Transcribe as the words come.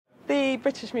The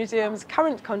British Museum's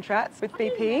current contract with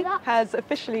BP has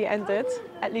officially ended,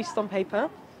 at least on paper,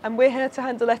 and we're here to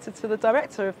hand a letter to the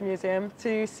director of the museum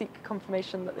to seek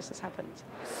confirmation that this has happened.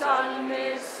 Sun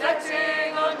is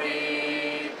setting on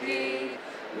BP,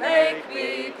 make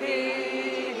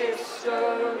BP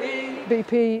history.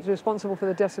 BP is responsible for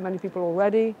the deaths of many people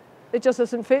already. It just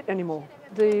doesn't fit anymore.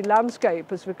 The landscape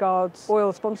as regards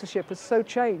oil sponsorship has so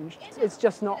changed. It's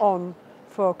just not on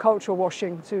for cultural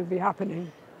washing to be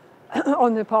happening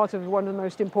on the part of one of the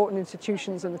most important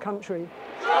institutions in the country.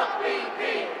 Drop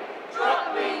BP!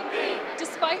 Drop BP!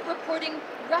 Despite reporting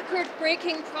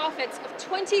record-breaking profits of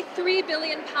 £23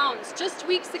 billion just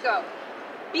weeks ago,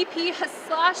 BP has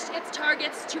slashed its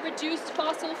targets to reduce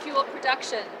fossil fuel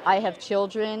production. I have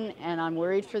children and I'm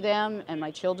worried for them, and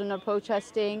my children are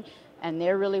protesting and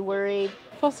they're really worried.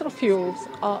 Fossil fuels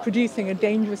are producing a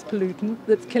dangerous pollutant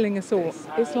that's killing us all.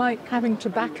 It's like having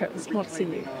tobacco sponsor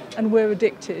you, and we're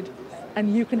addicted,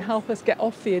 and you can help us get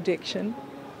off the addiction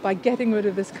by getting rid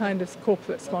of this kind of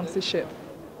corporate sponsorship.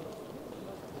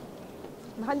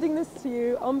 I'm handing this to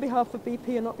you on behalf of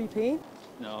BP and not BP.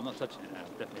 No, I'm not touching it now,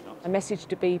 definitely not. A message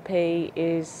to BP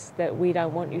is that we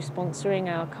don't want you sponsoring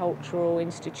our cultural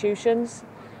institutions,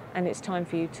 and it's time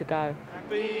for you to go.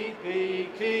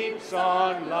 BP keeps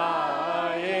on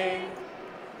lying,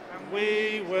 and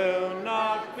we will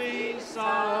not be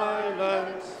silent.